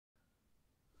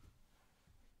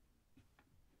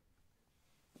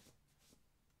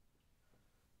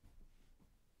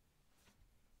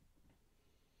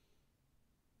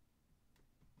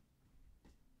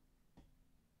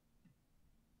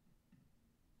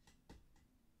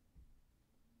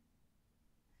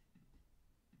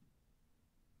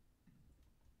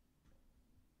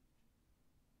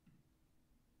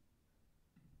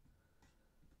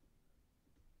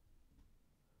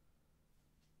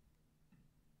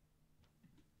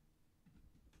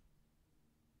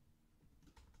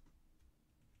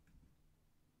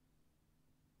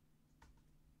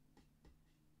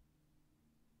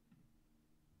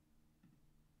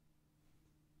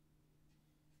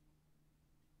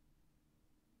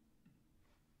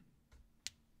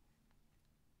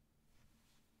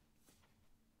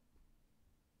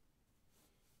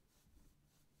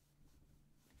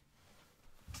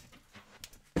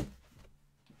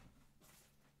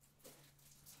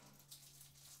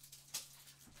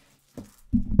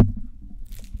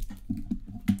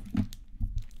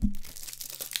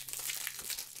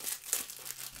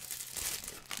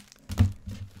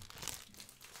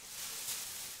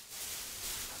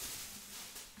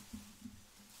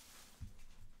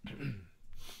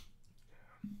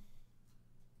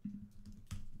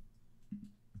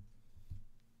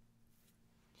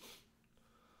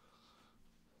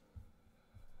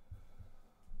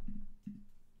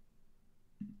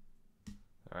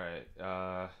All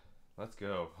right, let's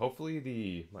go.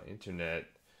 Hopefully my internet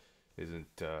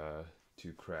isn't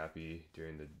too crappy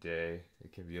during the day.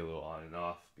 It can be a little on and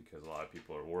off because a lot of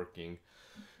people are working.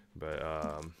 But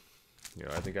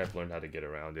I think I've learned how to get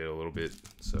around it a little bit,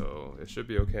 so it should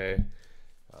be okay.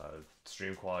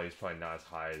 Stream quality is probably not as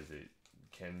high as it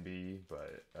can be,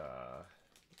 but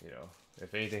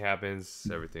if anything happens,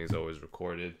 everything's always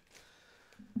recorded.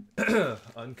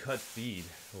 Uncut feed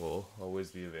will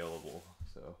always be available.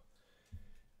 So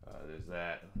there's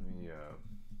that. Let me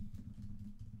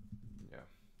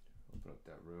open up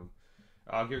that room.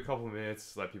 I'll give a couple of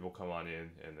minutes, let people come on in,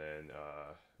 and then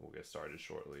we'll get started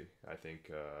shortly. I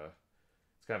think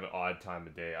it's kind of an odd time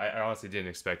of day. I honestly didn't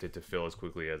expect it to fill as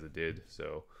quickly as it did.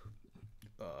 So,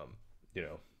 you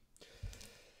know,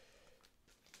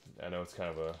 I know it's kind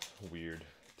of a weird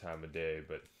time of day,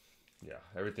 but yeah,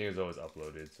 everything is always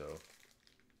uploaded. So,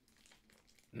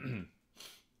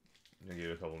 I'll give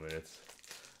it a couple minutes.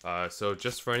 So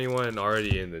just for anyone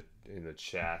already in the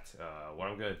chat, what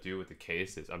I'm gonna do with the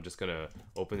case is I'm just gonna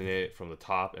open it from the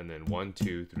top, and then 1,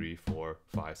 2, 3, 4,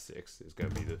 5, 6 is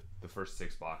gonna be the first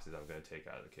 6 boxes I'm gonna take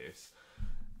out of the case.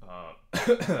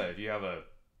 If you have a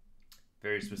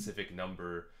very specific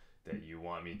number that you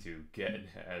want me to get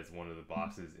as one of the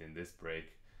boxes in this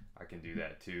break, I can do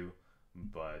that too.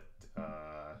 But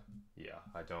yeah,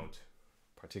 I don't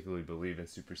particularly believe in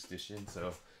superstition,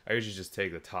 so I usually just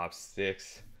take the top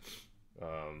 6.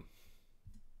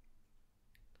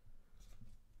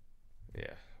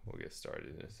 Yeah, we'll get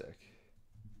started in a sec.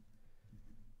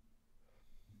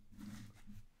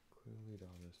 Clearly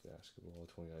Donruss basketball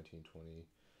 2019-20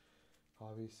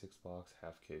 hobby 6 box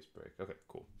half case break. Okay,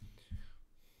 cool.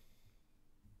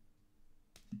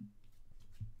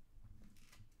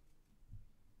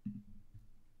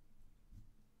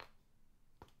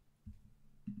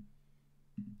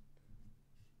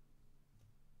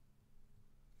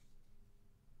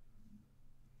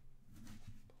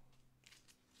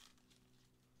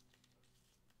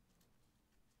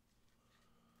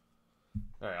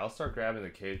 All right, I'll start grabbing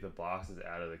the boxes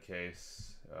out of the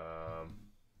case. All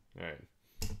right.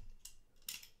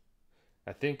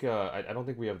 I think I don't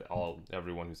think we have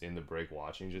everyone who's in the break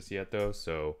watching just yet though.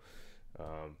 So,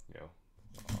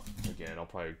 again, I'll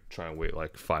probably try and wait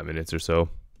like 5 minutes or so.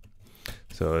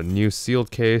 So a new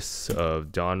sealed case of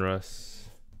Donruss,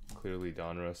 clearly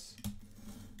Donruss.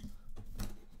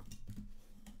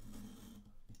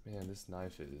 Man, this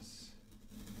knife is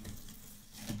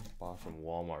bought from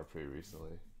Walmart pretty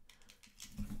recently.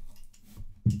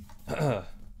 All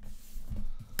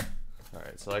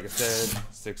right, so like I said,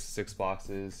 six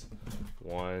boxes.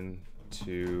 1,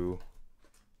 2,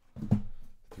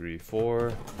 3,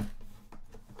 4,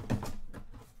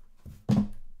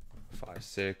 5,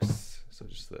 6. So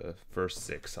just the first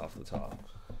 6 off the top.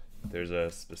 If there's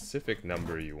a specific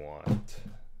number you want,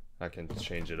 I can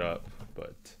change it up,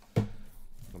 but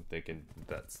I'm thinking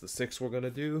that's the 6 we're gonna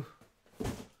do.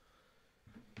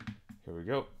 Here we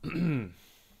go. Ooh,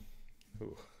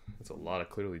 that's a lot of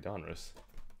clearly Donruss.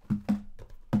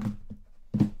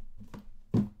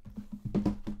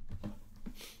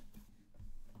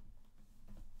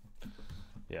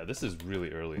 Yeah, this is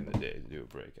really early in the day to do a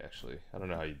break, actually. I don't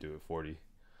know how you do it 40.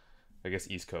 I guess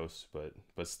East Coast, but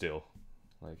still.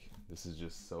 Like, this is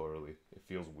just so early. It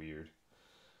feels weird.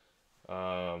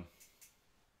 Alright.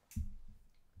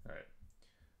 I'm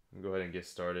gonna go ahead and get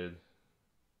started.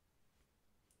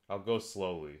 I'll go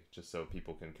slowly, just so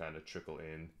people can kind of trickle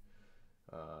in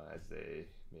as they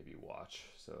maybe watch.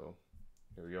 So,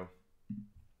 here we go.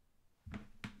 Oh,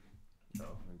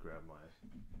 I'm gonna grab my...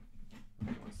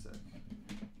 One sec.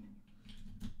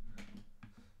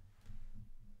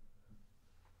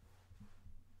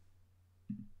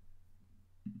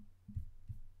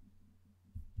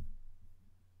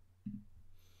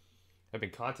 I've been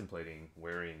contemplating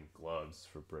wearing gloves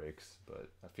for breaks,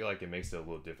 but I feel like it makes it a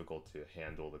little difficult to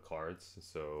handle the cards.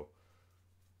 So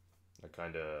I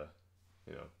kind of,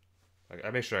 I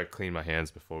make sure I clean my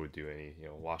hands before we do any,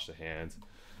 wash the hands,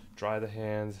 dry the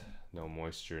hands, no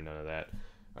moisture, none of that.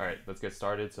 All right, let's get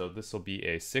started. So this will be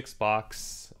a 6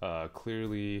 box,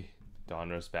 clearly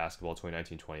Donruss basketball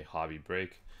 2019-20 hobby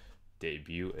break,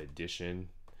 debut edition.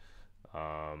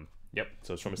 Yep,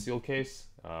 so it's from a sealed case.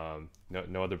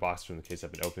 No other boxes from the case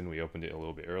have been opened. We opened it a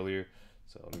little bit earlier.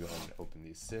 So let me go ahead and open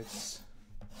these 6.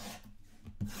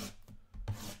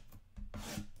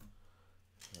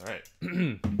 All right.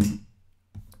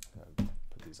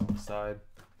 Put these on the side.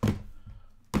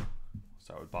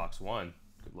 Start with box 1.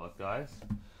 Good luck, guys.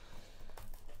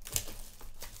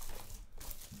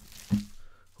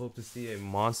 Hope to see a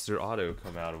monster auto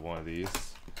come out of one of these.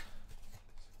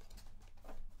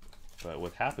 But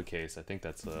with half a case, I think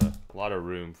that's a lot of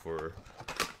room for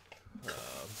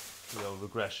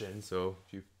regression. So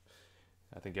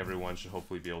I think everyone should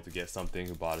hopefully be able to get something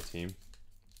who bought a team.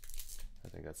 I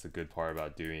think that's the good part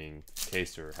about doing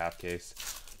case or half case.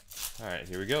 All right,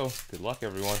 here we go. Good luck,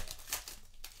 everyone.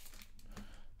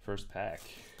 First pack.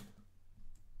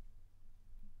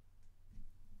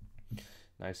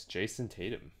 Nice Jason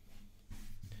Tatum.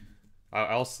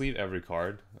 I'll sleeve every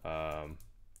card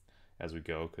as we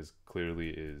go, because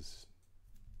clearly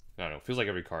I don't know, feels like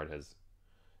every card is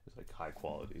like high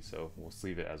quality, so we'll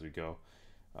sleeve it as we go.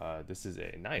 This is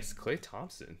a nice Klay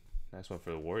Thompson. Nice one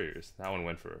for the Warriors. That one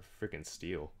went for a freaking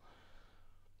steal.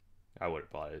 I would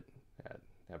have bought it at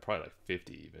probably like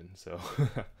 50 even, so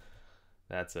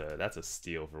that's a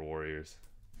steal for Warriors.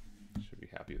 Should be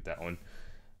happy with that one.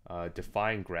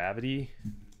 Defying Gravity,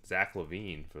 Zach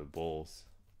LaVine for the Bulls.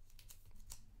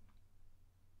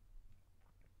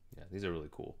 Yeah, these are really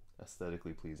cool.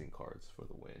 Aesthetically pleasing cards for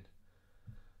the win.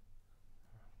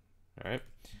 All right.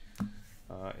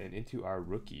 And into our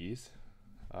rookies.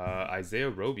 Isaiah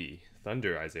Roby,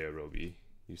 Thunder Isaiah Roby.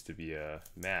 Used to be a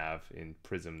Mav in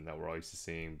Prism that we're all used to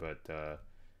seeing, but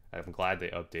I'm glad they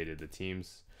updated the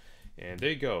teams. And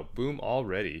there you go. Boom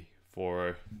already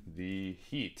for the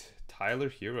Heat. Tyler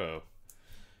Hero.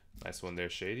 Nice one there,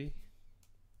 Shady.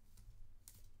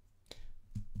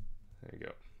 There you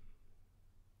go.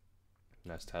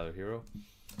 Nice Tyler Hero.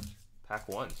 Pack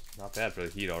 1. Not bad for the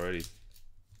Heat already.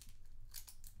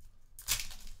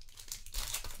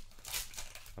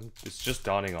 It's just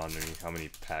dawning on me how many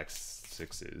packs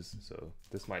 6 is, so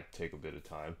this might take a bit of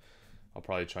time. I'll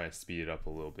probably try and speed it up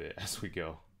a little bit as we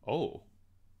go. Oh,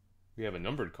 we have a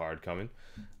numbered card coming.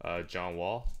 John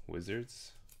Wall,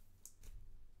 Wizards.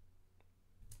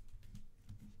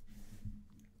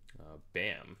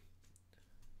 Bam.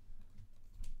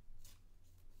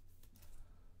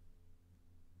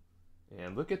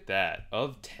 And look at that,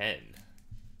 of 10,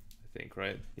 I think,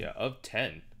 right? Yeah, of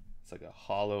 10. It's like a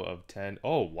hollow of 10.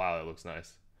 Oh, wow, that looks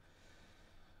nice.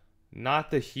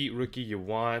 Not the Heat rookie you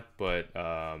want, but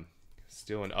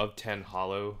still an of 10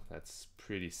 hollow. That's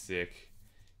pretty sick.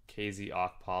 KZ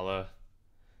Okpala,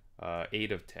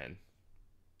 8 of 10.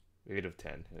 8 of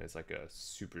 10, and it's like a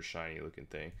super shiny looking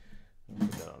thing. I'll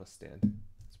put that on a stand.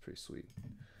 It's pretty sweet.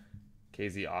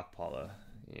 KZ Okpala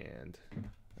and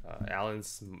Alan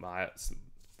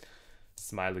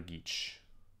Smilagic.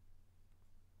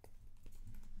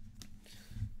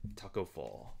 Taco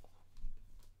Fall.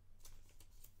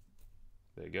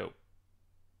 There you go.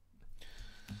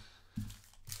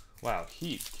 Wow,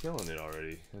 Heat killing it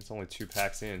already. It's only 2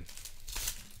 packs in.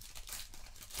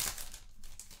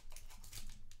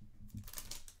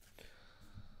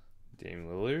 Dame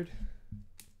Lillard.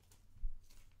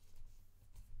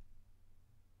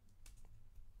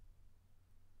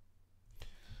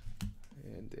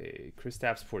 And a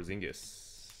Kristaps Porzingis.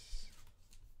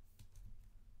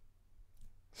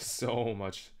 So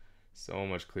much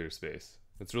clear space.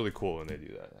 It's really cool when they do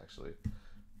that, actually.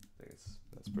 I think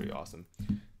that's pretty awesome.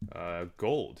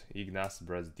 Gold, Ignas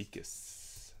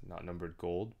Brazdeikis. Not numbered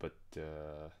gold, but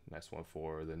nice one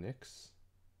for the Knicks.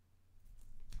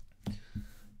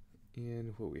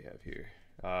 And what we have here.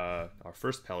 Our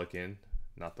first Pelican,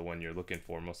 not the one you're looking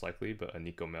for most likely, but a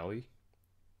Nico Melli.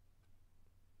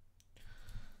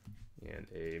 And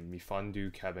a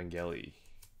Mifundu Kabengele.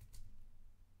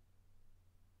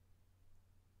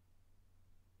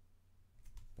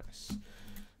 Nice.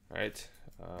 All right.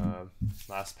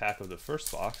 Last pack of the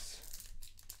first box.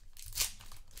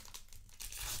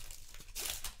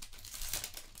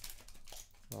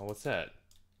 Oh, what's that?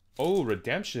 Oh,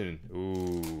 redemption.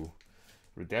 Ooh,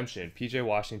 redemption. PJ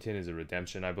Washington is a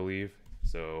redemption, I believe.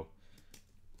 So,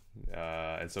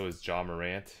 and so is Ja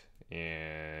Morant,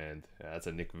 and that's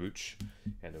a Nick Vooch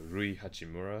and a Rui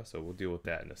Hachimura. So we'll deal with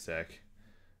that in a sec.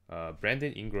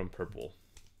 Brandon Ingram purple.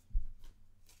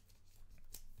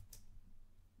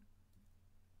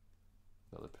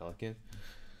 Another Pelican.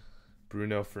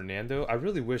 Bruno Fernando. I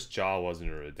really wish Ja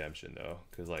wasn't a redemption though,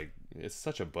 because like it's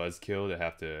such a buzzkill to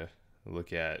have to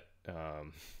look at a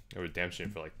redemption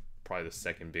for like probably the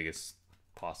second biggest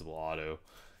possible auto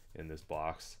in this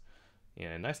box.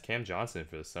 And a nice Cam Johnson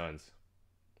for the Suns.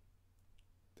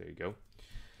 There you go.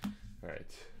 All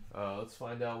right, let's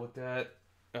find out what that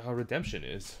redemption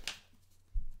is.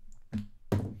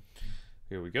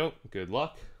 Here we go. Good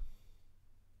luck.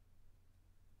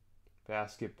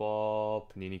 Basketball,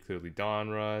 Panini clearly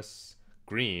Donruss.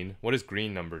 Green. What is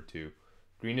green number 2?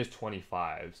 Green is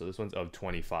 25, so this one's of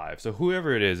 25. So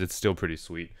whoever it is, it's still pretty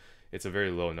sweet. It's a very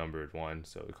low numbered one.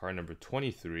 So card number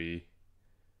 23.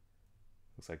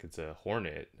 Looks like it's a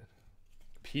Hornet.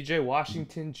 PJ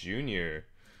Washington Jr.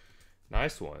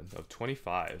 Nice one of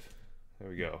 25. There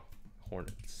we go.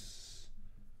 Hornets.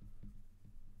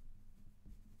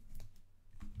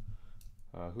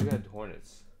 Who had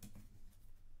Hornets?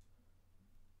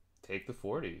 Take the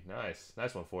 40. Nice.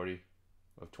 Nice one, 40.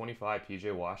 Of 25,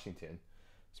 PJ Washington.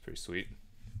 It's pretty sweet.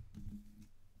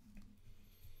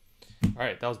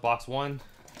 Alright, that was box 1.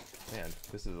 Man,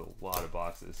 this is a lot of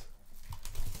boxes.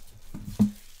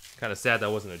 Kind of sad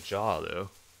that wasn't a jaw, though.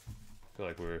 I feel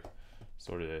like we're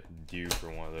sort of due for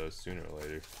one of those sooner or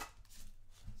later.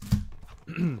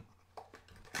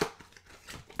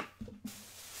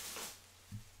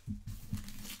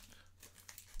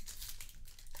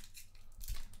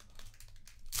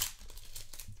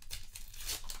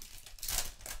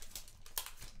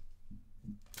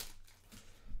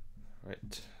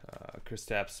 Right,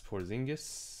 Kristaps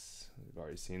Porzingis. We've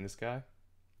already seen this guy.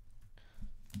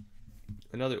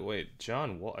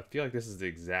 John Wall. I feel like this is the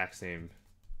exact same.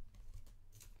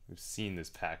 We've seen this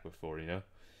pack before, you know.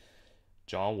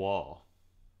 John Wall.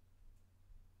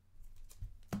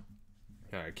 All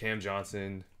right, Cam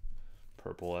Johnson,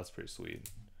 purple. That's pretty sweet.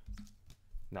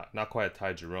 Not quite a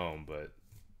Ty Jerome, but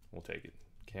we'll take it.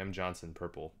 Cam Johnson,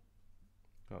 purple.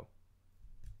 Oh,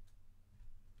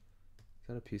 is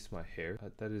that a piece of my hair?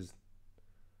 That is.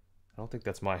 I don't think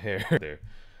that's my hair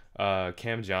there.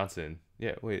 Cam Johnson.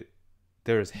 Yeah, wait.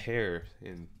 There's hair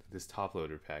in this top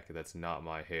loader pack. That's not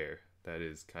my hair. That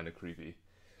is kind of creepy.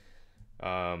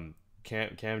 Cam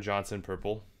Johnson,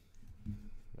 purple.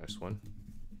 Nice one.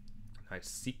 Nice.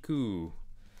 Sekou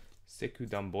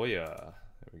Damboya.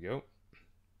 There we go.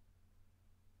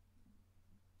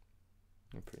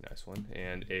 A pretty nice one.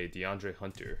 And a DeAndre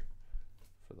Hunter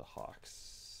for the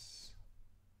Hawks.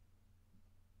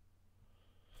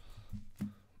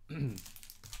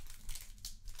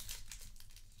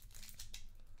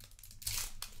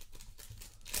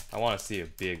 I want to see a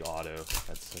big auto.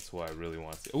 That's what I really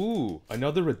want to see. Ooh,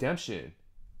 another redemption.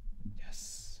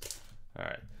 Yes. All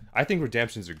right. I think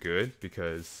redemptions are good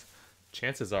because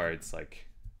chances are it's like,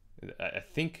 I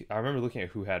think I remember looking at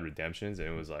who had redemptions and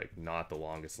it was like not the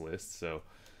longest list. So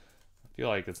I feel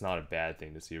like it's not a bad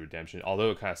thing to see a redemption.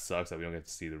 Although it kind of sucks that we don't get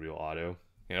to see the real auto.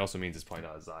 And it also means it's probably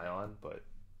not a Zion, but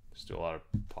there's still a lot of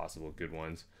possible good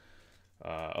ones.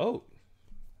 Oh,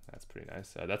 that's pretty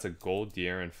nice. That's a gold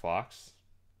De'Aaron Fox.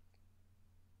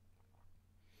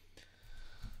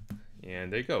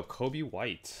 And there you go, Kobe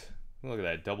White. Look at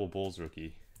that, double Bulls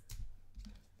rookie.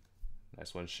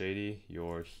 Nice one, Shady.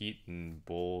 Your Heat and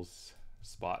Bulls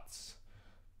spots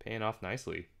paying off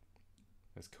nicely.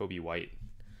 That's Kobe White.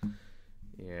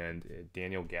 And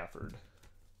Daniel Gafford.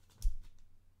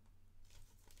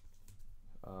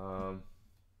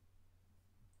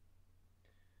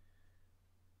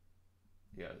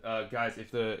 Yeah, guys,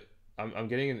 if I'm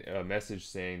getting a message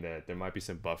saying that there might be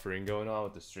some buffering going on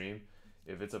with the stream.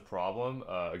 If it's a problem,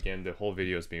 again, the whole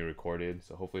video is being recorded,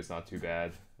 so hopefully it's not too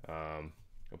bad.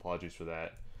 Apologies for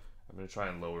that. I'm going to try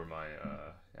and lower my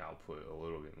output a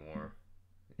little bit more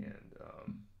and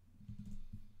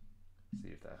see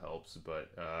if that helps.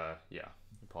 But yeah,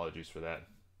 apologies for that.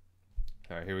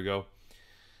 All right, here we go.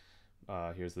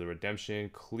 Here's the redemption.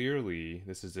 Clearly,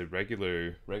 this is a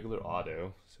regular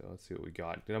auto. So let's see what we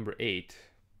got. Number 8.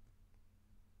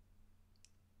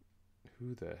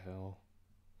 Who the hell?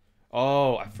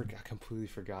 Oh, I completely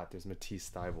forgot. There's Matisse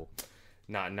Thybulle.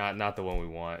 Not the one we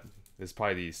want. This is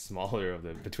probably the smaller of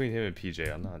the between him and PJ.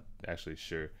 I'm not actually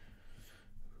sure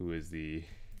who is the.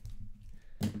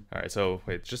 All right, so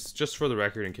wait, just for the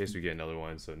record, in case we get another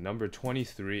one. So number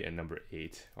 23 and number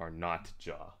 8 are not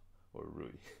Ja or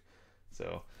Rui.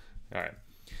 So, all right.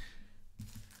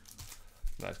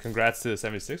 Nice. Congrats to the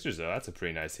 76ers though. That's a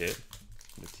pretty nice hit.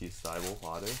 Matisse Thybulle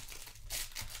auto.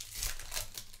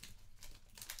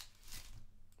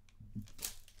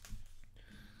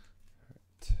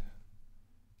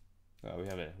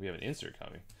 We have an insert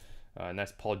coming.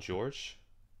 Nice Paul George.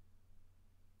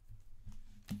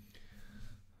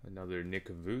 Another Nick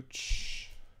Vooch.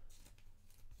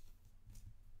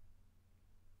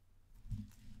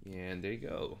 And there you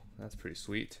go. That's pretty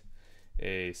sweet.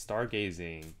 A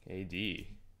Stargazing AD.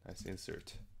 Nice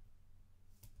insert.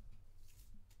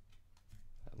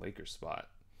 That Lakers spot.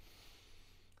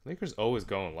 Lakers always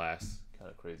going last.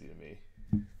 Kind of crazy to me.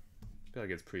 I feel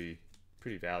like it's pretty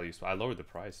value. So I lowered the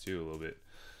price too a little bit.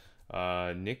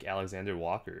 Nick Alexander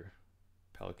Walker,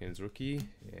 Pelicans rookie,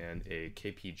 and a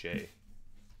KPJ.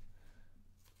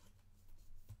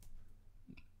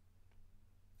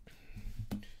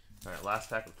 All right, last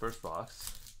pack of first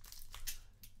box.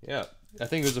 Yeah, I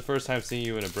think it was the first time seeing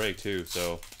you in a break too.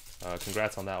 So,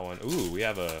 congrats on that one. Ooh, we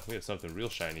have something real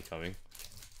shiny coming.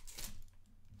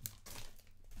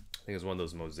 I think it's one of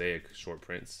those mosaic short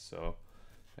prints, so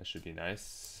that should be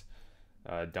nice.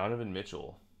 Donovan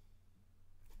Mitchell.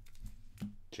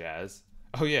 Jazz.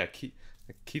 Oh yeah,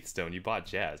 Keith Stone, you bought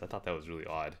Jazz. I thought that was really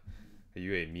odd. Are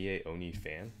you a Mie Oni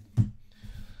fan?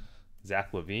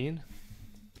 Zach Levine.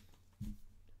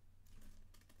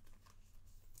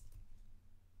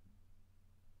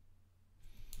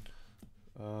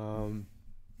 All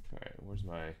right, where's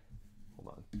my?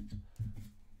 Hold on.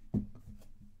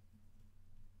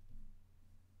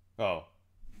 Oh,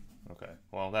 okay.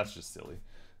 Well, that's just silly.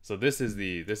 So this is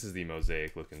the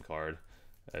mosaic looking card.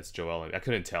 That's Joel. I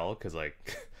couldn't tell because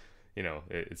like, you know,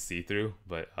 it's see through.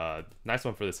 But nice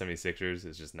one for the 76ers.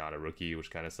 It's just not a rookie,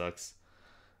 which kind of sucks.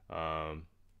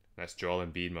 Nice Joel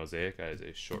Embiid mosaic. That is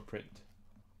a short print.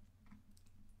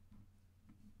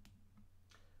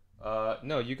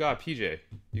 No, you got PJ.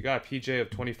 You got PJ of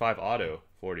 25 auto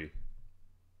 40.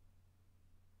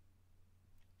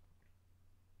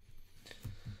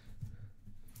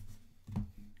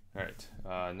 All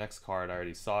right. Next card. I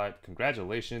already saw it.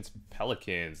 Congratulations,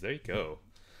 Pelicans. There you go.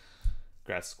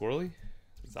 Congrats, Squirrely.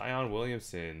 Zion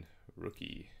Williamson,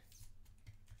 rookie.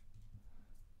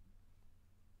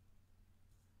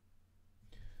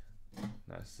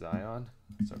 Nice Zion.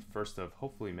 It's our first of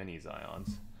hopefully many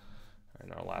Zions.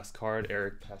 And our last card,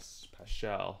 Eric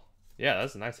Paschal. Yeah,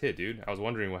 that's a nice hit, dude. I was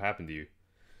wondering what happened to you.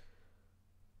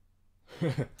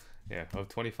 Yeah, of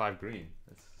 25 green.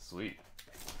 That's sweet.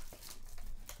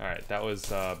 All right, that was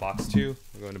box 2.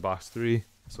 We're going to box 3.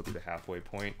 This will be the halfway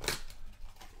point.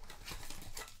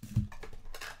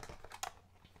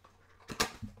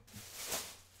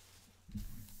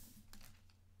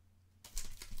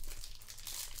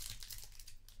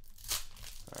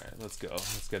 All right, let's go.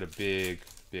 Let's get a big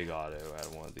auto out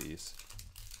of one of these.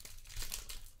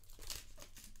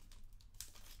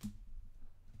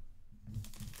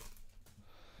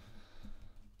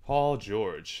 Paul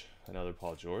George. Another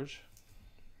Paul George.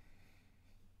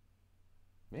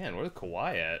 Man, where's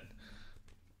Kawhi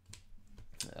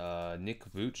at? Nick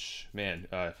Vooch. Man,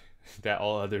 that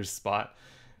all other spot.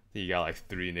 You got like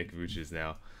 3 Nick Vooches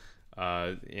now.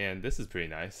 And this is pretty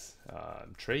nice.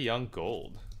 Trae Young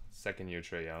gold. Second year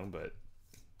Trae Young, but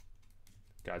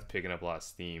guy's picking up a lot of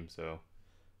steam, so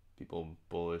people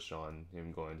bullish on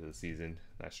him going into the season.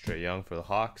 Nice Trae Young for the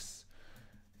Hawks.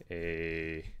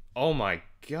 Oh my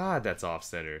god, that's off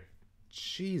center.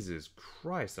 Jesus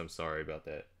Christ, I'm sorry about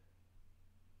that.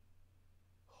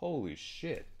 Holy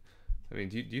shit. I mean,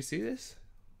 do you see this?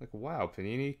 Like, wow,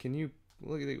 Panini, can you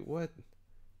look at it? What?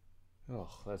 Oh,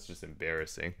 that's just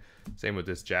embarrassing. Same with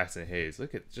this Jackson Hayes.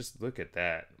 Look at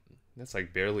that. That's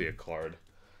like barely a card.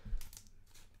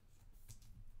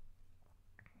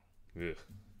 Ugh.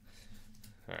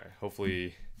 All right,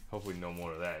 hopefully no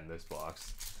more of that in this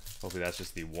box. Hopefully that's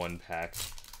just the 1-pack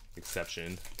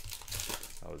exception.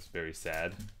 That was very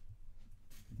sad.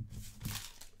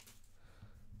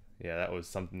 Yeah, that was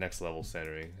some next level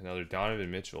centering. Another Donovan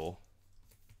Mitchell.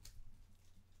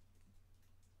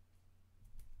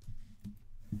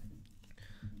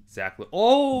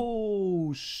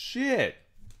 Oh shit!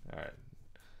 All right.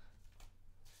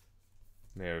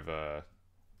 May have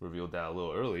revealed that a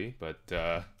little early, but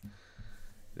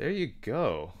there you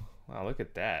go. Wow, look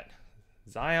at that.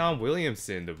 Zion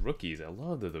Williamson, the rookies. I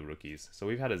love the rookies. So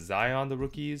we've had a Zion, the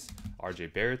rookies,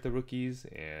 RJ Barrett, the rookies,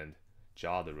 and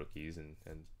Ja, the rookies. And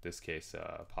in this case,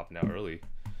 popping out early,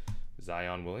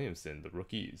 Zion Williamson, the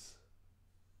rookies.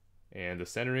 And the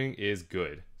centering is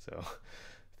good. So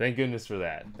thank goodness for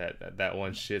that. That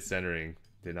one shit centering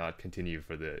did not continue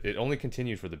for the. It only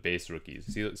continued for the base rookies.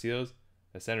 See those?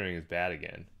 The centering is bad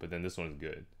again, but then this one's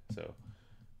good. So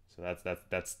that's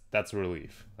a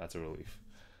relief. That's a relief.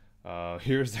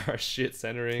 Here's our shit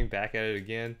centering. Back at it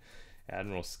again.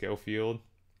 Admiral Schofield.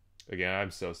 Again,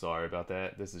 I'm so sorry about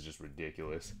that. This is just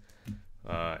ridiculous.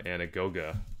 And a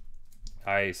Goga.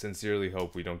 I sincerely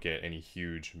hope we don't get any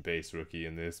huge base rookie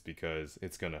in this because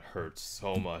it's going to hurt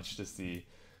so much to see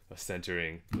a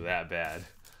centering that bad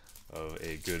of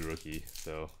a good rookie.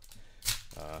 So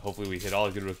hopefully we hit all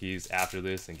the good rookies after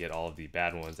this and get all of the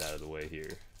bad ones out of the way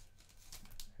here.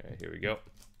 All right, here we go.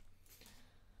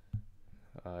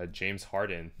 James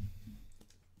Harden.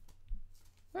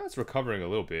 That's recovering a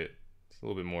little bit. It's a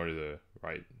little bit more to the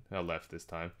right, left this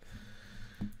time.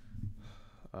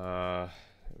 There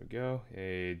we go.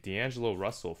 A D'Angelo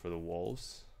Russell for the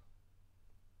Wolves.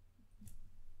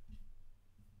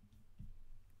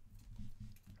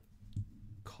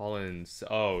 Collins.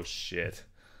 Oh shit.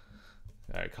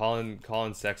 All right,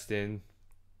 Colin Sexton.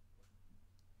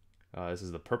 This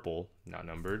is the purple, not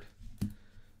numbered.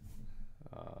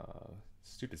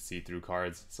 Stupid see-through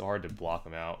cards. It's so hard to block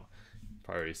them out.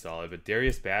 Probably solid. But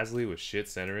Darius Bazley with shit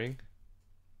centering.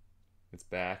 It's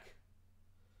back.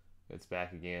 It's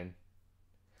back again.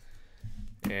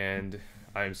 And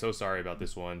I'm so sorry about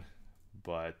this one,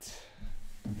 but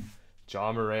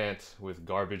John Morant with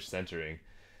garbage centering.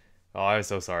 Oh, I'm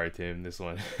so sorry, Tim. This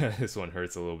one this one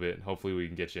hurts a little bit. Hopefully we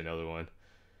can get you another one.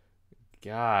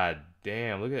 God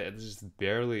damn, look at it. It's just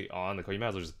barely on the card. You might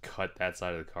as well just cut that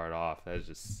side of the card off. That is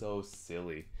just so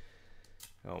silly.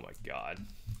 Oh my god.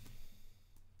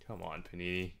 Come on,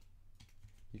 Panini.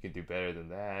 You can do better than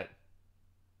that.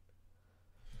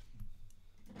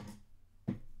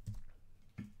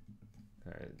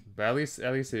 Alright, but at least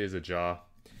it is a jaw.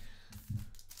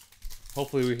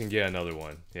 Hopefully we can get another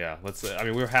one. Yeah, let's. I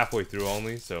mean, we're halfway through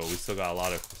only, so we still got a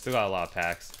lot of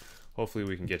packs. Hopefully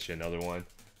we can get you another one.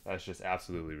 That's just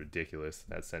absolutely ridiculous.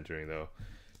 That centering though.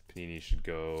 Panini should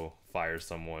go fire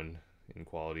someone in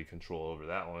quality control over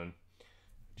that one.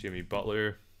 Jimmy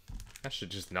Butler. That should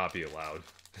just not be allowed.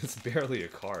 It's barely a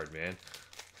card, man.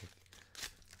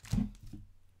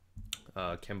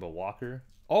 Kemba Walker.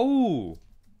 Oh,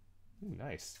 ooh,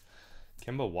 nice.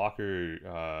 Kemba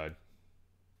Walker.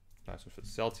 Nice one for the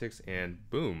Celtics, and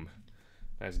boom,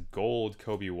 nice gold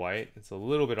Kobe White. It's a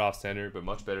little bit off center, but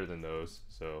much better than those.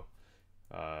 So,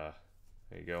 there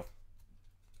you go.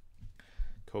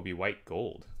 Kobe White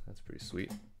gold. That's pretty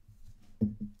sweet.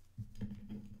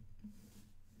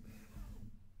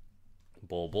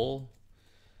 Bull.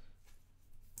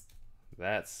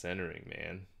 That's centering,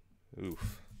 man.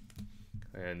 Oof.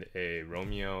 And a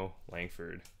Romeo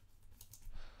Langford.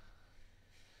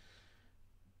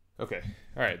 Okay,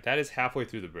 all right, that is halfway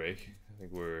through the break. I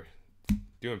think we're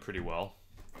doing pretty well.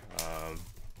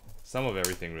 Some of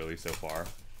everything really so far.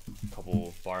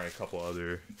 Barring a couple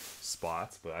other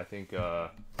spots, but I think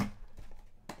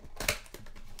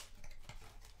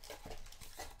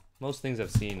most things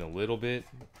I've seen a little bit.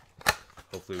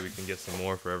 Hopefully we can get some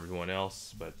more for everyone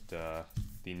else, but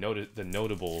the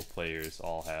notable players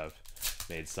all have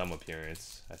made some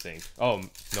appearance, I think. Oh,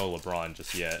 no LeBron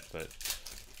just yet, but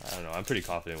I don't know. I'm pretty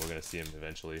confident we're going to see him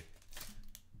eventually.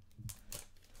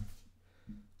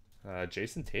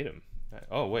 Jason Tatum.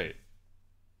 Oh, wait.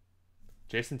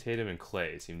 Jason Tatum and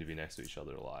Clay seem to be next to each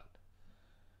other a lot.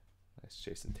 Nice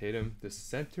Jason Tatum. The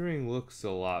centering looks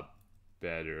a lot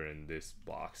better in this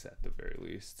box at the very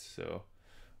least, so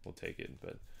we'll take it.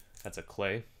 But that's a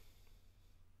Clay.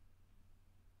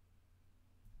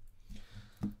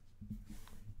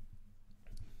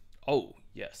 Oh,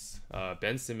 yes.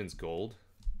 Ben Simmons gold.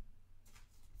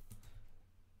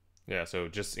 Yeah, so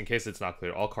just in case it's not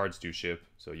clear, all cards do ship,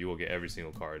 so you will get every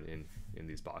single card in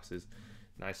these boxes.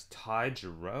 Nice Ty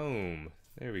Jerome.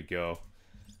 There we go.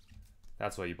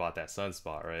 That's why you bought that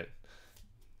Sunspot, right?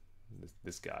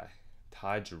 This guy.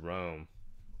 Ty Jerome.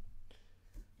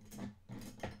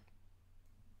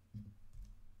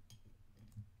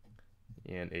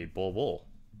 And a Bull.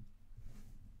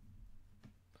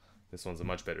 This one's a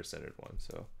much better centered one,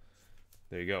 so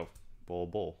there you go.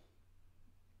 Bull.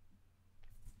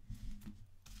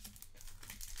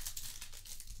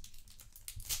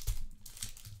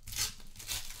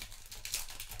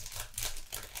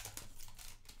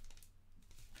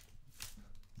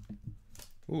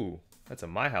 Ooh, that's a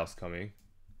My House coming.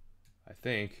 I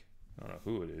think. I don't know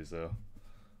who it is, though.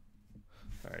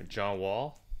 Alright, John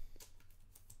Wall.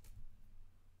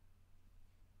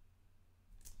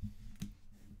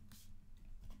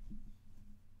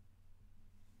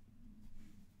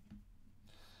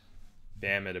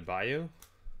 Bam Adebayo.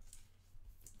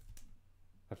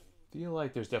 I feel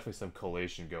like there's definitely some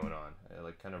collation going on.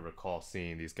 I kind of recall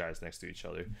seeing these guys next to each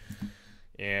other.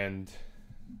 And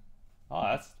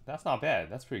oh, that's not bad.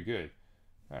 That's pretty good.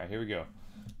 All right, here we go.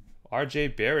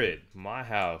 RJ Barrett, My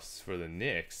House for the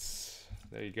Knicks.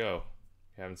 There you go.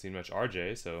 You haven't seen much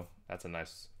RJ, so that's a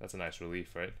nice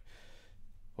relief, right?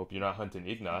 Hope you're not hunting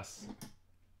Ignas.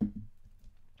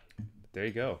 There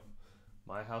you go.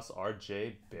 My House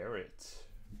RJ Barrett.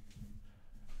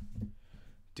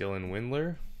 Dylan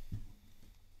Windler.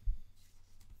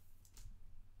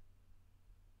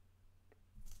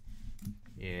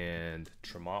 And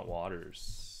Tremont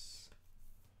Waters.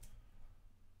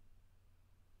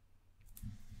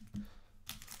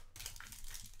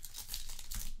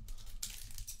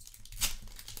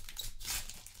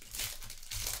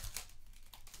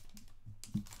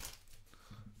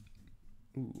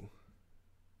 Ooh.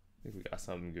 I think we got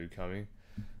something good coming.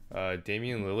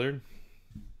 Damian Lillard.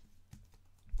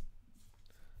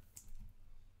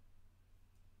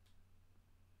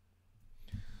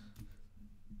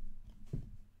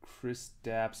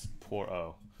 Kristaps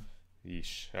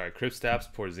yeesh. All right,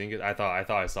 Kristaps Porzingis. I thought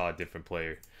I saw a different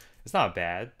player. It's not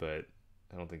bad, but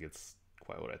I don't think it's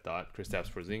quite what I thought.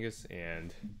 Kristaps Porzingis,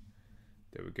 and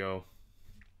there we go.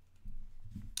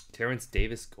 Terrence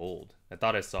Davis gold. I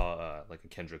thought I saw like a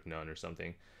Kendrick Nunn or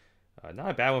something.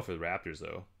 Not a bad one for the Raptors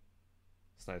though.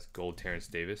 It's nice gold Terrence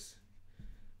Davis.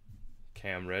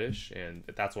 Cam Reddish, and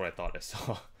that's what I thought I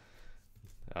saw.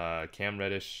 Cam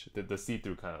Reddish, the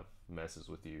see-through kind of messes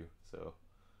with you, so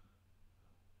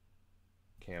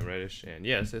Cam Reddish, and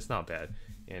yes, it's not bad.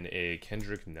 And a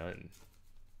Kendrick Nunn.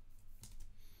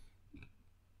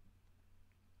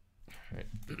 All right.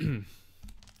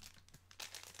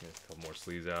 Get a couple more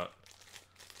sleeves out.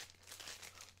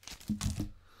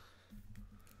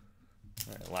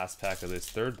 All right, last pack of this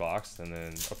third box, and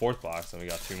then a fourth box, and we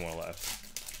got 2 more left.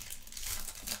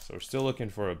 So we're still looking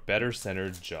for a better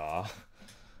centered jaw,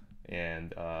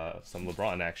 and some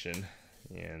LeBron action,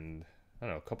 and I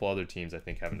don't know, a couple other teams I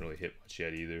think haven't really hit much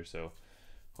yet either. So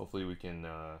hopefully we can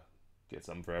get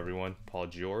something for everyone. Paul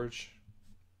George,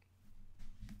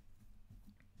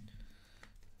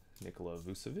 Nikola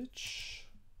Vucevic.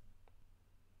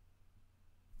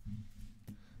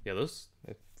 Yeah, those,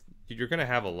 you're gonna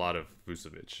have a lot of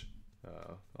Vucevic,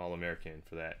 All-American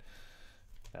for that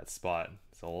spot.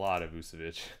 It's a lot of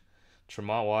Vucevic.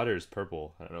 Tremont Waters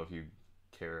purple. I don't know if you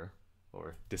care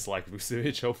or dislike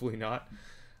Vucevic. Hopefully not.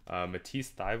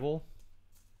 Matisse Thybulle.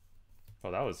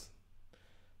 Oh, that was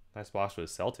a nice box for the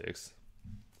Celtics.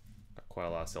 Got quite a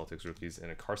lot of Celtics rookies,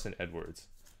 and a Carson Edwards.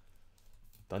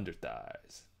 Thunder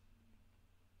thighs.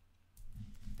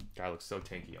 Guy looks so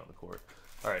tanky on the court.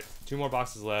 All right, 2 more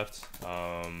boxes left.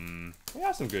 We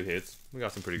got some good hits. We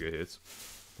got some pretty good hits.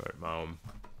 All right,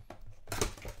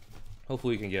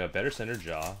 hopefully we can get a better center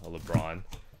jaw, a LeBron,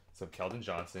 some Keldon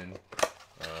Johnson,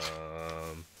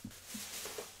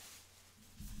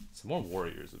 some more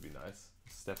Warriors would be nice.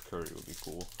 Steph Curry would be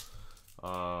cool,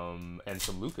 and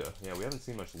some Luka. Yeah, we haven't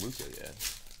seen much Luka yet.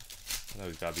 I know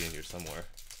he's got to be in here somewhere.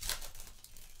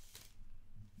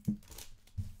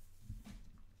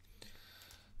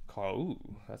 Ooh,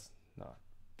 that's not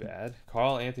bad.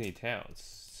 Karl Anthony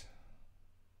Towns.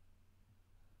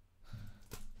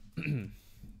 And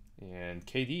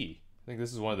KD. I think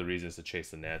this is one of the reasons to chase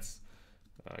the Nets.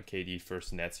 KD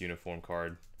first Nets uniform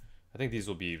card. I think these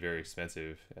will be very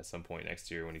expensive at some point next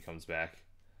year when he comes back.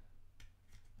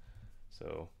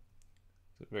 So,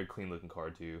 it's a very clean looking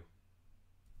card too.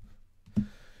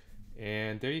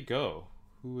 And there you go.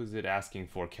 Who is it asking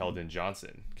for? Keldon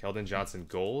Johnson. Keldon Johnson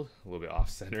gold. A little bit off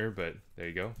center, but there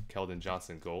you go. Keldon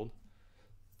Johnson gold.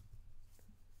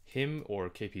 Him or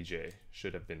KPJ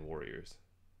should have been Warriors.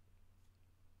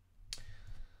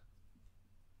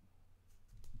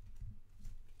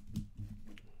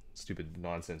 Stupid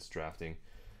nonsense drafting.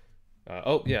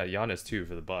 Oh yeah, Giannis too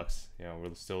for the Bucks. Yeah,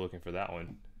 we're still looking for that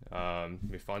one.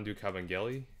 Mfiondu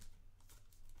Kabengele.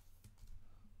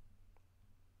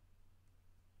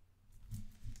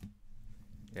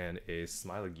 And a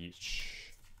Smailagic.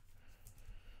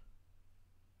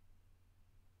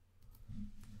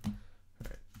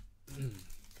 Alright.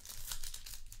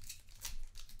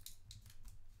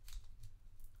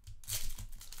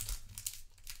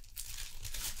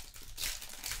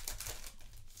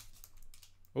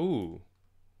 Ooh.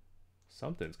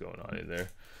 Something's going on in there.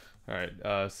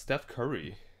 Alright, Steph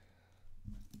Curry.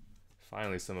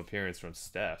 Finally some appearance from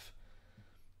Steph.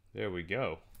 There we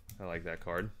go. I like that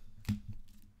card.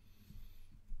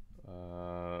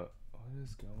 What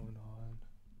is going on?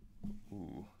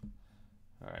 Ooh.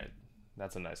 Alright.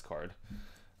 That's a nice card.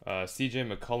 CJ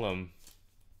McCollum.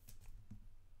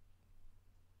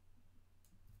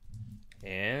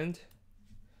 And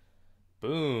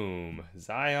boom.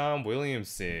 Zion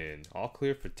Williamson. All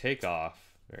clear for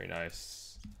takeoff. Very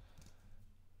nice.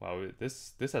 Wow,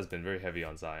 this has been very heavy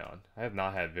on Zion. I have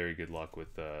not had very good luck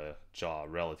with jaw,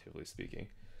 relatively speaking.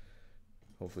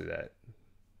 Hopefully that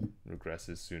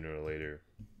regresses sooner or later.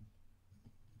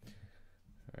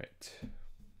 All right,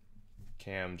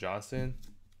 Cam Johnson,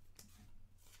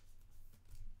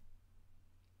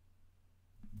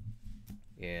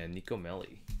 and Nico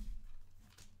Melli.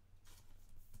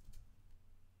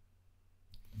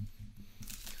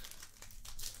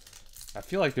 I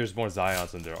feel like there's more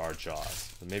Zions than there are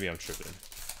Jaws, but maybe I'm tripping.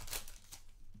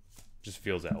 Just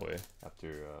feels that way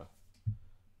after.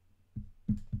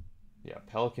 Yeah,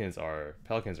 Pelicans are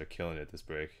killing it this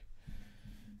break.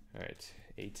 All right,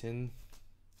 Ayton,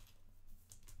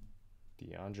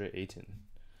 DeAndre Ayton,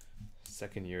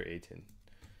 second year Ayton,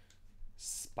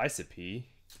 Spicy P.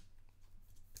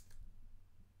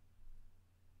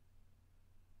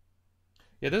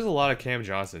 Yeah, there's a lot of Cam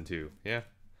Johnson too. Yeah,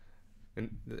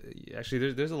 and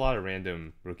actually, there's a lot of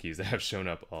random rookies that have shown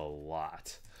up a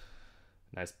lot.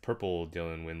 Nice purple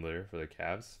Dylan Windler for the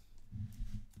Cavs.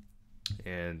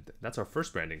 And that's our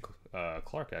first Brandon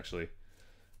Clark, actually.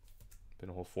 Been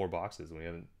a whole 4 boxes, and we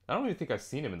haven't... I don't even think I've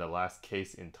seen him in the last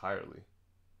case entirely.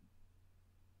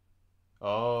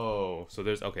 Oh, so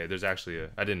there's... Okay, there's actually a...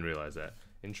 I didn't realize that.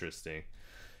 Interesting.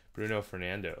 Bruno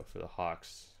Fernando for the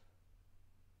Hawks.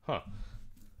 Huh.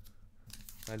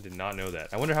 I did not know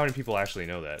that. I wonder how many people actually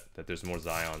know that there's more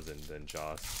Zions than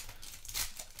Joss.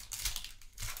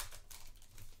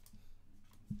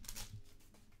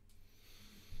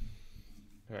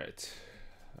 All right.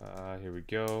 Here we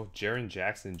go. Jaren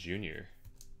Jackson Jr.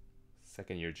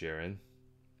 Second year Jaren.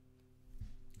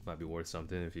 Might be worth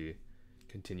something if he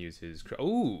continues his...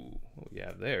 Oh,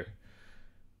 yeah, there.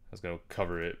 I was going to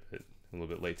cover it, but a little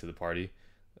bit late to the party.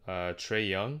 Trae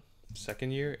Young,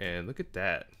 second year. And look at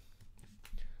that.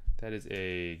 That is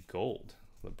a gold.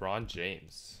 LeBron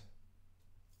James.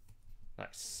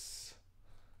 Nice.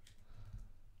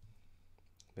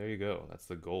 There you go. That's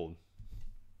the gold.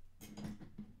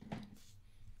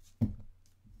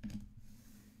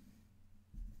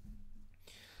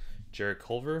 Jarrett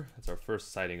Culver. That's our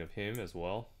first sighting of him as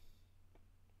well.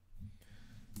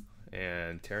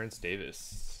 And Terrence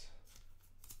Davis.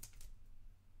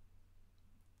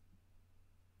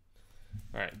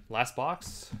 All right, last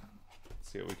box. Let's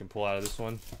see what we can pull out of this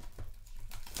one.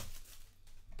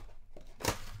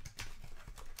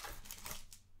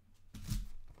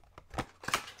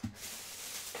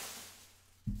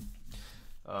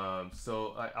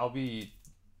 So I'll be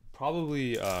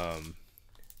probably...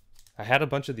 I had a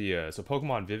bunch of the... so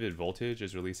Pokemon Vivid Voltage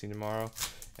is releasing tomorrow.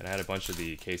 And I had a bunch of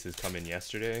the cases come in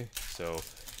yesterday. So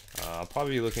I'll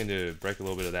probably be looking to break a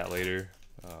little bit of that later.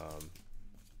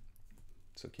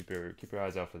 So keep your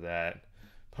eyes out for that.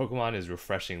 Pokemon is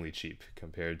refreshingly cheap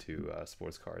compared to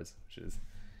sports cards, which is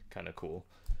kind of cool.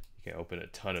 You can open a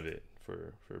ton of it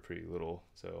for pretty little.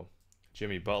 So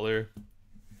Jimmy Butler.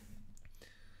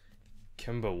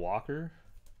 Kemba Walker.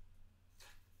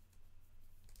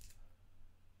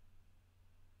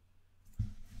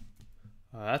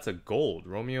 That's a gold.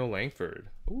 Romeo Langford.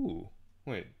 Ooh,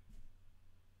 wait.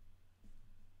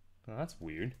 Oh, that's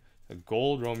weird. A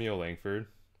gold Romeo Langford.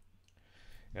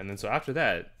 And then so after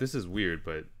that, this is weird,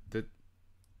 but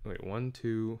wait, 1,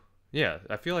 2. Yeah,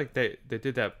 I feel like they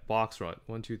did that box run.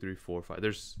 1, 2, 3, 4, 5.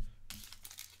 There's...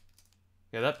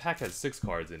 Yeah, that pack has 6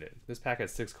 cards in it. This pack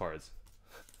has 6 cards.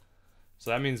 So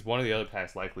that means one of the other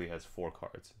packs likely has 4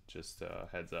 cards. Just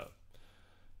heads up.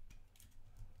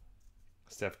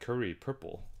 Steph Curry,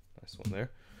 purple. Nice one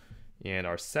there. And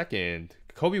our second,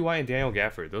 Kobe White and Daniel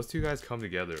Gafford. Those two guys come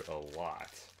together a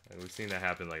lot. And we've seen that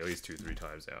happen like at least 2-3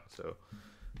 times now. So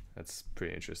that's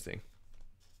pretty interesting.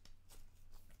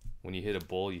 When you hit a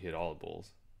bull, you hit all the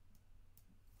bulls.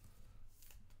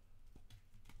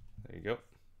 There you go.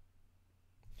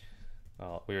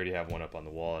 We already have one up on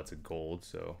the wall. It's a gold,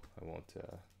 so I won't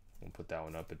put that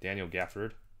one up. But Daniel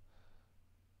Gafford.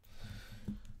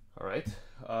 All right.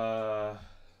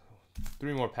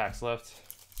 3 more packs left.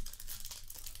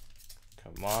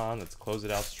 Come on, let's close it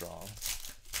out strong.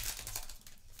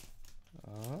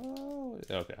 Oh,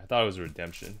 okay. I thought it was a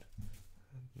redemption.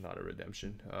 Not a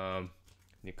redemption.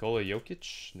 Nikola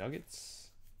Jokic, Nuggets.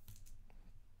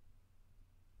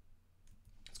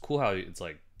 It's cool how it's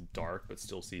like dark but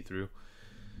still see-through.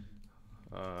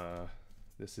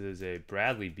 This is a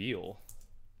Bradley Beal.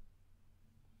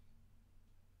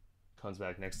 Comes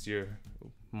back next year.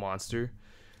 Monster.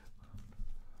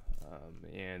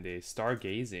 And a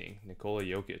Stargazing, Nikola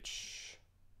Jokic.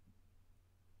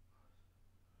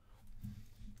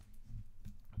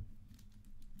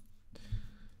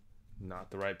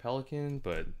 Not the right Pelican,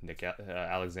 but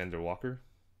Alexander Walker.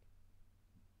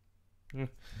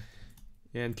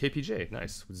 And KPJ,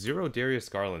 nice. 0 Darius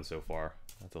Garland so far.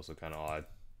 That's also kind of odd.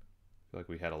 I feel like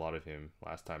we had a lot of him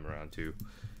last time around too.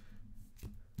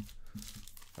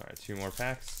 All right, 2 more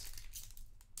packs.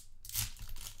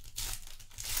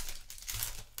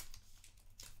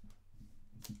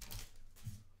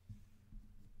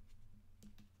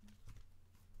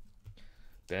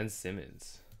 Ben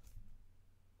Simmons.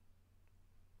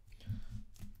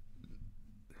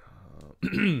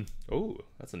 Oh,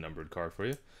 that's a numbered card for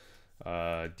you.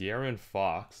 De'Aaron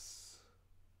Fox.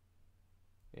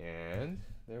 And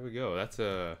there we go. That's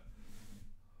a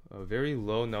very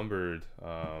low numbered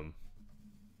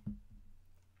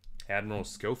Admiral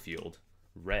Schofield,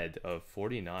 red of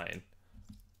 49.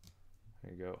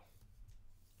 There you go.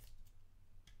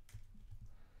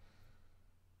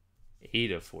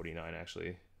 8 of 49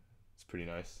 actually. It's pretty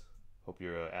nice. Hope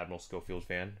you're an Admiral Schofield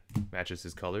fan. Matches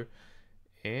his color.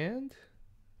 And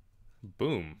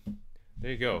boom.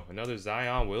 There you go. Another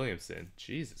Zion Williamson.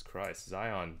 Jesus Christ.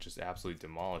 Zion just absolutely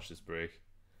demolished this break.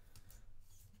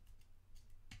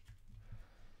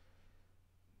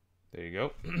 There you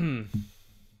go.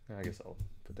 I guess I'll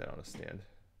put that on a stand.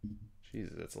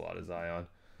 Jesus, that's a lot of Zion.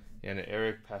 And an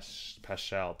Eric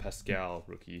Pascal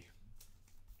rookie.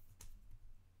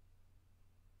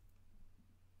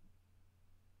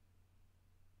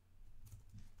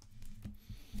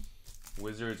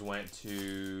 Wizards went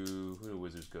to, who do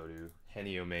Wizards go to?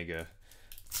 Henny Omega.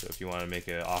 So if you want to make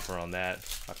an offer on that,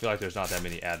 I feel like there's not that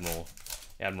many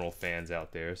Admiral fans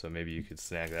out there, so maybe you could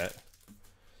snag that.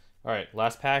 All right,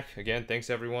 last pack. Again,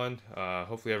 thanks everyone.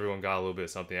 Hopefully everyone got a little bit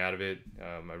of something out of it.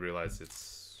 I realize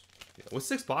it's, with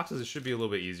 6 boxes, it should be a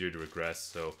little bit easier to regress.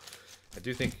 So I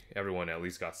do think everyone at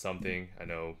least got something. I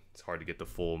know it's hard to get the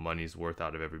full money's worth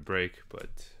out of every break, but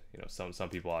you know, some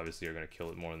people obviously are going to kill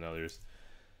it more than others.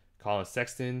 Colin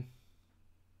Sexton.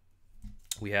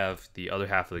 We have the other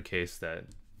half of the case that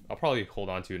I'll probably hold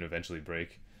on to and eventually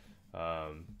break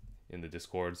in the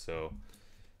Discord. So,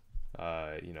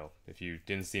 you know, if you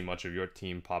didn't see much of your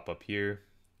team pop up here,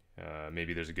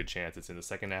 maybe there's a good chance it's in the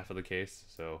second half of the case.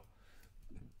 So,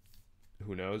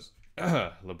 who knows?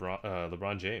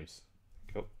 LeBron James.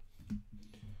 Go.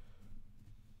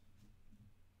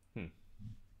 Yeah,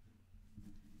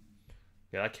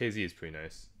 that KZ is pretty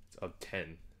nice. It's up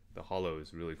 10. The hollow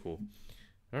is really cool.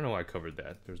 I don't know why I covered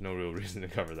that. There's no real reason to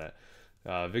cover that.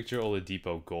 Victor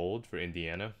Oladipo gold for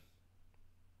Indiana.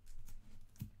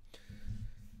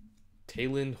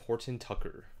 Talen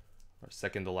Horton-Tucker, our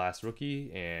second to last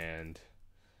rookie. And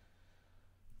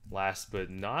last but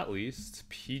not least,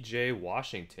 PJ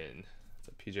Washington. It's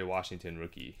a PJ Washington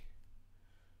rookie.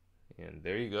 And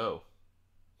there you go.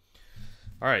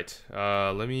 All right,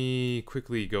 let me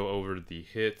quickly go over the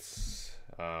hits.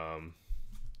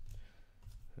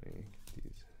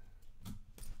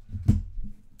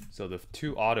 So the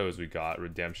 2 autos we got,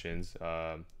 redemptions.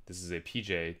 This is a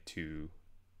PJ to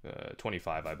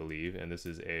 25, I believe, and this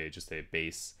is just a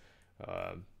base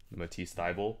Matisse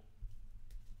Thybulle.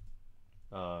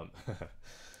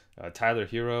 Tyler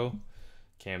Hero,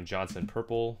 Cam Johnson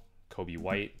purple, Kobe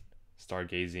White,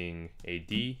 Stargazing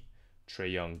AD,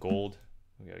 Trae Young gold.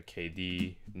 We got a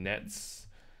KD Nets,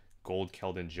 gold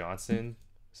Keldon Johnson,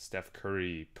 Steph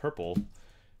Curry purple,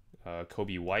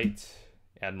 Kobe White,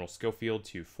 Admiral Schofield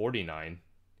to 49,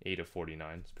 8 of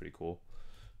 49. It's pretty cool.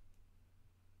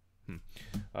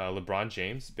 LeBron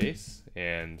James base,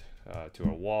 and to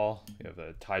our wall we have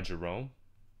a Ty Jerome,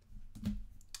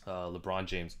 LeBron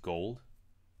James gold.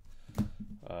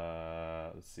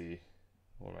 Let's see,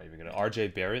 what am I even gonna?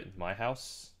 RJ Barrett, my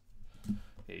house,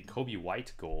 a Kobe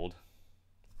White gold.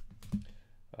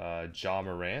 Ja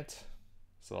Morant.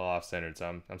 It's a little off-centered,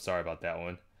 so I'm sorry about that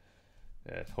one.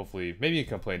 Hopefully, maybe you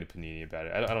can complain to Panini about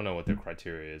it. I don't know what their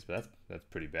criteria is, but that's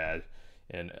pretty bad.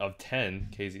 And of 10,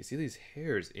 KZ, see these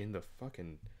hairs in the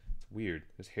fucking, it's weird.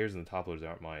 There's hairs in the top loaders that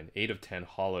aren't mine. 8 of 10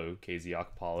 hollow KZ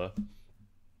Akpala.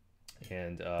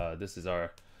 And this is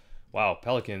our, wow,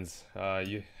 Pelicans.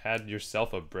 You had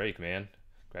yourself a break, man.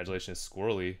 Congratulations,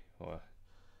 Squirrely. Oh,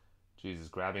 Jesus,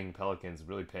 grabbing Pelicans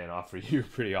really paying off for you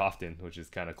pretty often, which is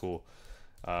kind of cool.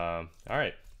 All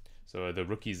right. So the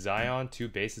rookie Zion, 2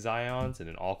 base Zions, and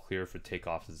an all clear for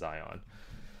takeoff Zion.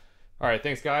 All right,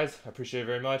 thanks guys. I appreciate it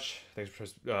very much.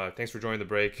 Thanks for joining the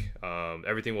break.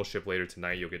 Everything will ship later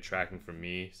tonight. You'll get tracking from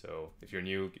me. So if you're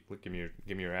new, give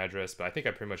me your address. But I think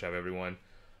I pretty much have everyone.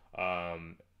 I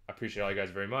appreciate all you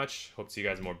guys very much. Hope to see you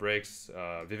guys in more breaks.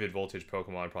 Vivid Voltage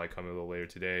Pokemon probably coming a little later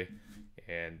today,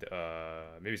 and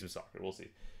maybe some soccer. We'll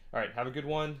see. All right, have a good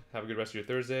one. Have a good rest of your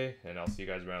Thursday, and I'll see you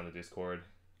guys around the Discord.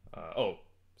 Oh,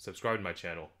 subscribe to my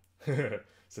channel.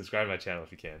 Subscribe to my channel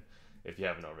if you can, if you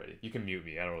haven't already. You can mute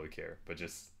me. I don't really care, but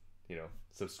just, you know,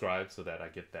 subscribe so that I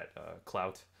get that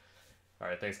clout. All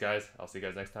right, thanks guys. I'll see you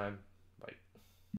guys next time.